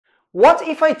What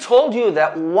if I told you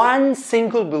that one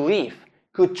single belief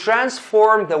could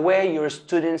transform the way your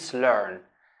students learn?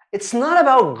 It's not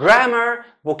about grammar,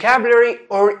 vocabulary,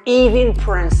 or even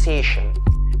pronunciation.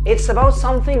 It's about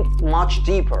something much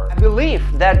deeper. A belief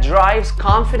that drives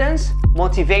confidence,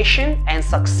 motivation, and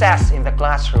success in the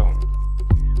classroom.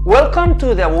 Welcome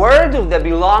to the world of the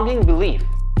belonging belief,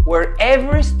 where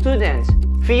every student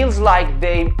feels like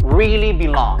they really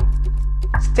belong.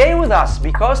 Stay with us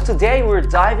because today we're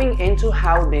diving into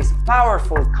how this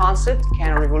powerful concept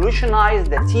can revolutionize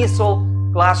the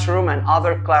TESOL classroom and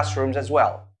other classrooms as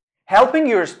well, helping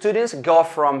your students go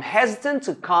from hesitant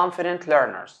to confident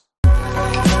learners.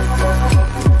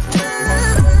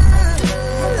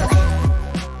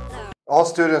 All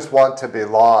students want to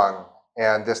belong,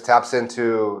 and this taps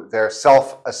into their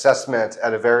self-assessment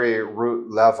at a very root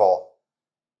level.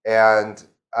 And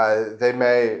they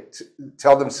may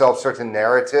tell themselves certain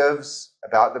narratives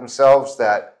about themselves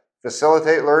that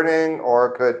facilitate learning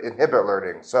or could inhibit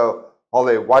learning. So,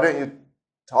 Holly, why don't you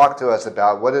talk to us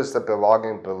about what is the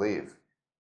belonging belief?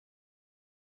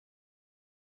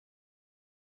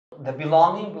 The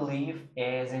belonging belief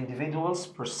is individuals'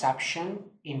 perception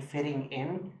in fitting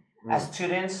in as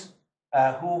students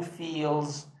who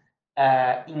feels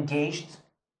engaged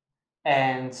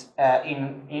and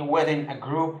within a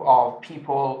group of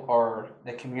people or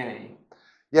the community.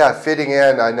 Yeah, fitting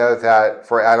in, I know that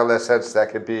for adolescents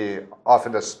that could be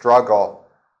often a struggle.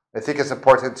 I think it's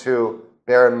important to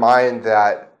bear in mind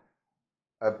that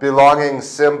belonging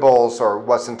symbols, or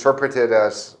what's interpreted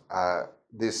as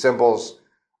these symbols,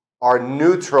 are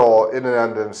neutral in and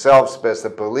of themselves, but it's the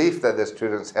belief that the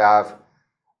students have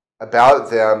about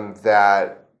them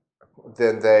that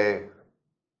then they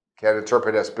can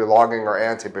interpret as belonging or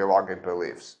anti-belonging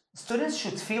beliefs. Students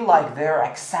should feel like they're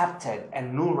accepted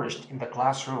and nourished in the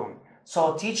classroom.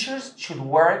 So teachers should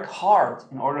work hard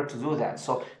in order to do that.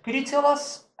 So could you tell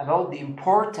us about the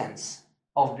importance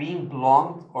of being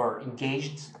belonged or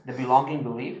engaged, the belonging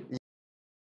belief?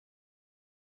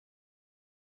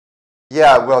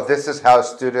 Yeah, well, this is how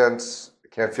students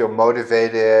can feel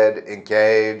motivated,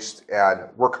 engaged,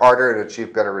 and work harder and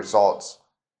achieve better results.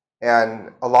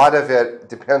 And a lot of it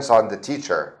depends on the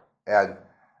teacher and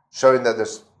showing that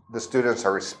the students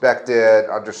are respected,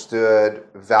 understood,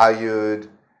 valued,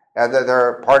 and that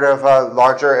they're part of a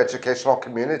larger educational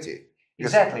community.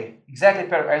 Exactly.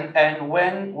 And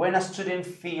when a student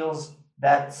feels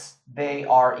that they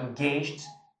are engaged,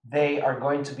 they are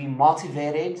going to be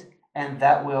motivated, and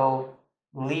that will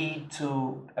lead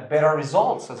to better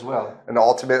results as well. And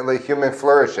ultimately human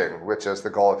flourishing, which is the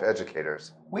goal of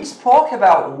educators. We spoke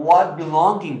about what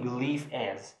belonging belief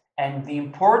is and the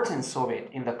importance of it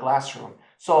in the classroom.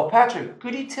 So Patrick,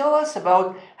 could you tell us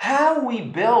about how we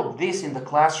build this in the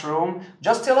classroom?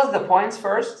 Just tell us the points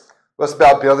first. Well, it's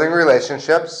about building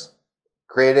relationships,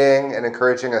 creating and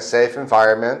encouraging a safe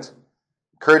environment,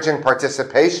 encouraging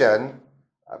participation,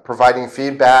 providing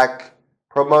feedback,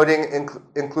 promoting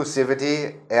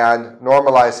inclusivity, and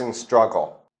normalizing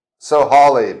struggle. So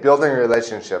Holly, building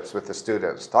relationships with the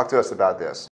students. Talk to us about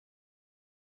this.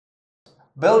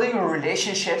 Building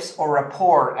relationships or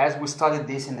rapport, as we studied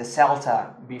this in the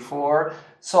CELTA before.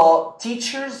 So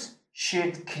teachers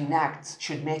should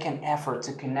make an effort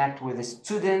to connect with the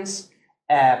students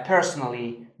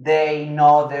personally. They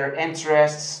know their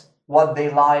interests, what they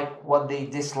like, what they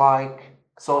dislike.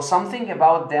 So something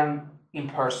about them in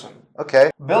person.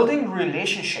 Okay. Building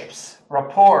relationships,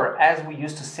 rapport, as we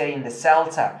used to say in the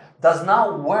CELTA, does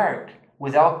not work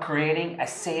without creating a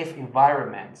safe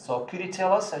environment. So could you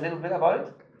tell us a little bit about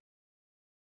it?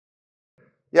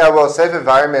 Yeah, well, a safe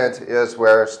environment is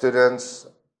where students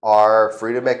are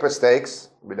free to make mistakes.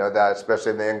 We know that,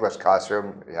 especially in the English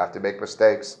classroom, you have to make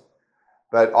mistakes.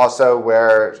 But also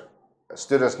where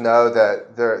students know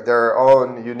that their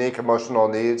own unique emotional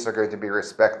needs are going to be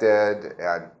respected,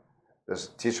 and the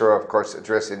teacher will, of course,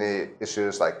 address any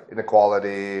issues like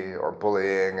inequality or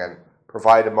bullying and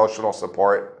provide emotional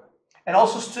support. And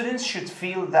also students should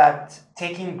feel that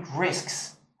taking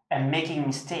risks and making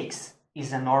mistakes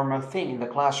is a normal thing in the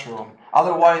classroom.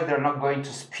 Otherwise, they're not going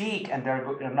to speak, and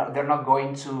they're not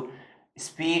going to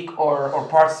speak or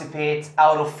participate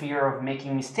out of fear of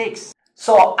making mistakes.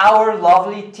 So our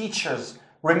lovely teachers,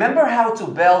 remember how to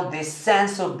build this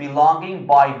sense of belonging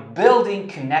by building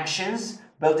connections,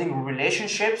 building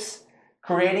relationships,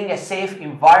 creating a safe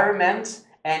environment,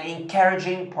 and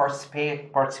encouraging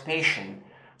participation.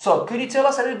 So could you tell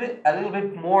us a little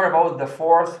bit more about the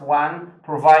fourth one,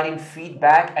 providing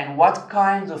feedback, and what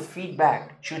kinds of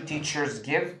feedback should teachers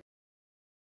give?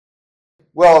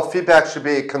 Well, feedback should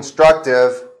be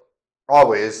constructive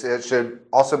always. It should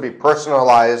also be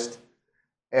personalized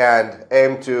and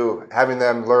aim to having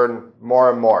them learn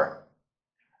more and more.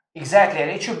 Exactly,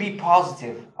 and it should be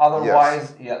positive.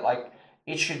 Otherwise, yeah, like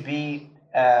it should be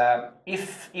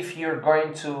if you're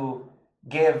going to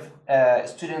give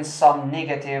students some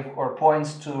negative or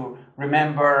points to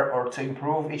remember or to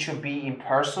improve, it should be in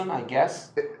person, I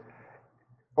guess.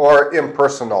 Or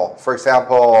impersonal. For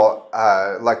example,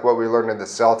 like what we learned in the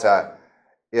CELTA,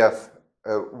 if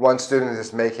one student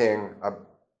is making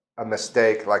a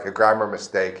mistake, like a grammar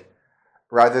mistake,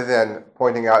 rather than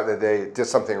pointing out that they did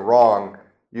something wrong,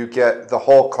 you get the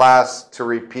whole class to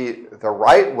repeat the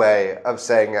right way of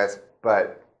saying it,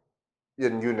 but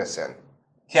in unison.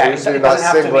 Yeah, so you're not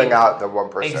singling out the one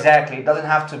person. Exactly. It doesn't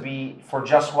have to be for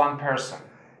just one person.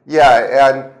 Yeah,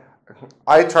 and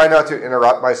I try not to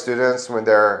interrupt my students when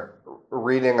they're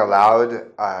reading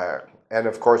aloud. And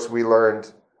of course, we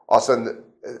learned also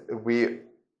we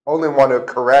only want to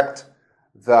correct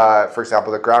for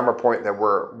example, the grammar point that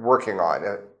we're working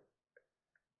on.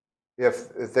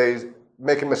 If they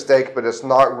make a mistake, but it's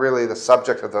not really the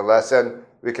subject of the lesson,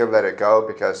 we can let it go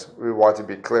because we want to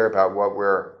be clear about what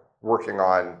we're working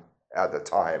on at the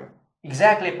time.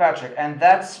 Exactly, Patrick, and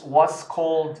that's what's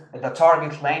called the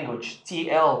target language,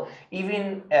 TL.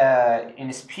 Even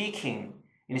in speaking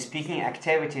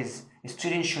activities,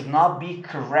 students should not be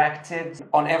corrected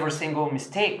on every single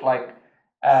mistake. Like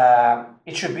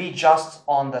it should be just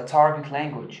on the target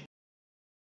language.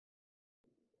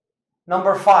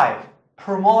 Number 5,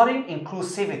 promoting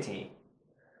inclusivity.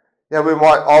 Yeah, we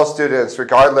want all students,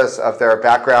 regardless of their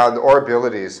background or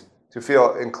abilities, to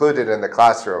feel included in the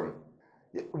classroom.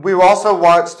 We also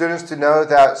want students to know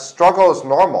that struggle is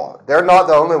normal. They're not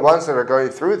the only ones that are going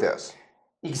through this.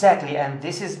 Exactly, and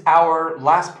this is our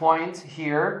last point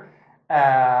here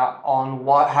on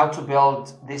how to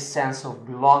build this sense of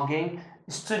belonging.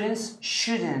 Students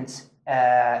shouldn't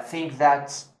think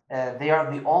that they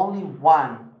are the only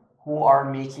one who are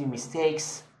making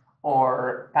mistakes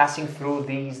or passing through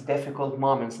these difficult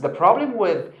moments. The problem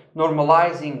with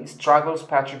normalizing struggles,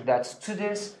 Patrick, that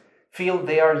students feel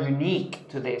they are unique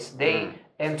to this. They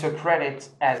interpret it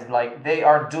as like they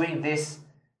are doing this,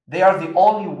 they are the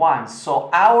only ones. So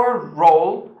our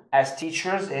role as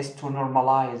teachers is to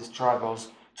normalize struggles,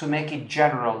 to make it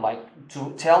general, like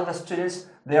to tell the students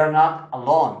they are not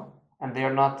alone and they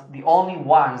are not the only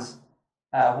ones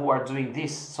who are doing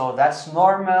this. So that's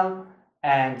normal,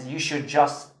 and you should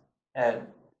just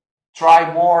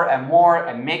try more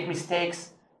and make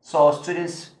mistakes, so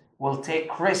students will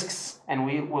take risks and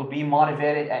we will be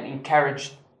motivated and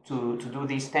encouraged to do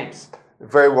these things.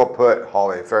 Very well put,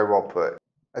 Holly, very well put.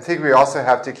 I think we also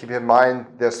have to keep in mind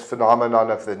this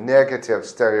phenomenon of the negative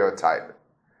stereotype.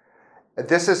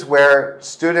 This is where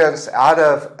students, out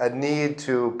of a need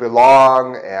to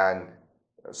belong, and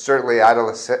certainly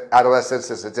adolescence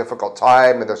is a difficult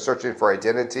time and they're searching for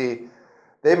identity,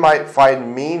 they might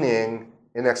find meaning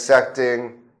in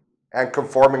accepting and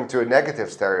conforming to a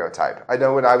negative stereotype. I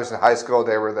know when I was in high school,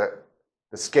 they were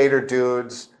the skater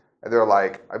dudes, and they're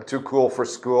like, I'm too cool for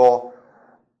school.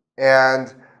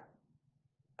 And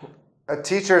a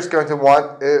teacher is going to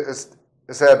want, is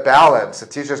a balance. A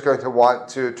teacher is going to want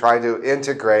to try to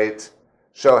integrate,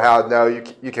 show how, no,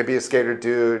 you can be a skater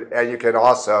dude, and you can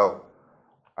also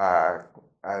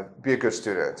be a good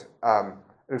student. An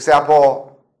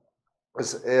example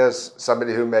is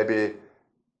somebody who maybe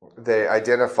they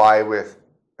identify with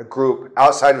a group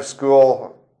outside of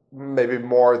school, maybe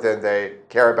more than they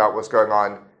care about what's going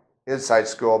on inside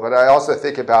school. But I also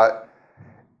think about,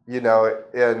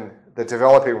 in the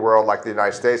developing world like the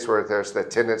United States, where there's the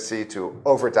tendency to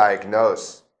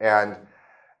overdiagnose, and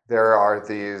there are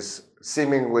these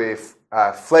seemingly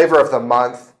flavor of the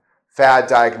month fad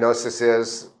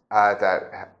diagnoses that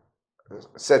are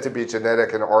said to be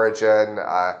genetic in origin,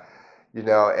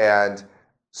 and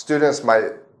students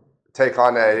might take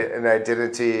on an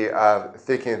identity of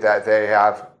thinking that they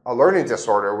have a learning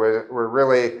disorder, where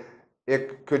really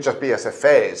it could just be as a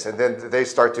phase, and then they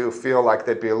start to feel like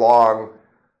they belong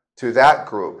to that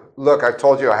group. Look, I've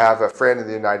told you I have a friend in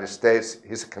the United States.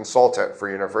 He's a consultant for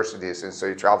universities, and so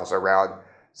he travels around,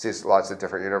 sees lots of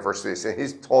different universities, and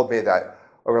he's told me that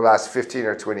over the last 15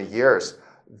 or 20 years,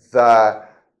 the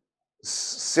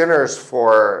centers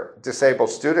for disabled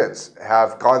students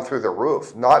have gone through the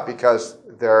roof, not because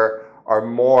there are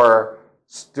more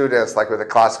students like with a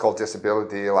classical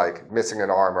disability, like missing an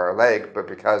arm or a leg, but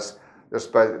because there's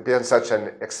been such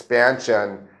an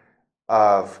expansion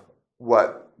of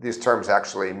what these terms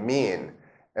actually mean.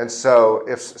 And so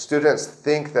if students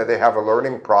think that they have a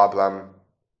learning problem,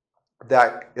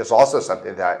 that is also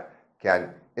something that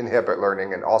can inhibit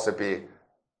learning and also be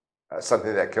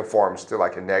something that conforms to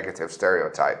like a negative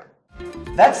stereotype.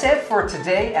 That's it for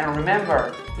today, and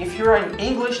remember, if you're an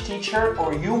English teacher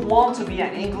or you want to be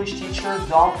an English teacher,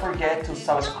 don't forget to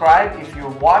subscribe if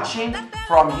you're watching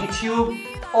from YouTube,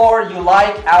 or you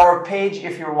like our page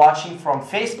if you're watching from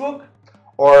Facebook.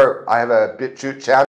 Or I have a BitChute channel.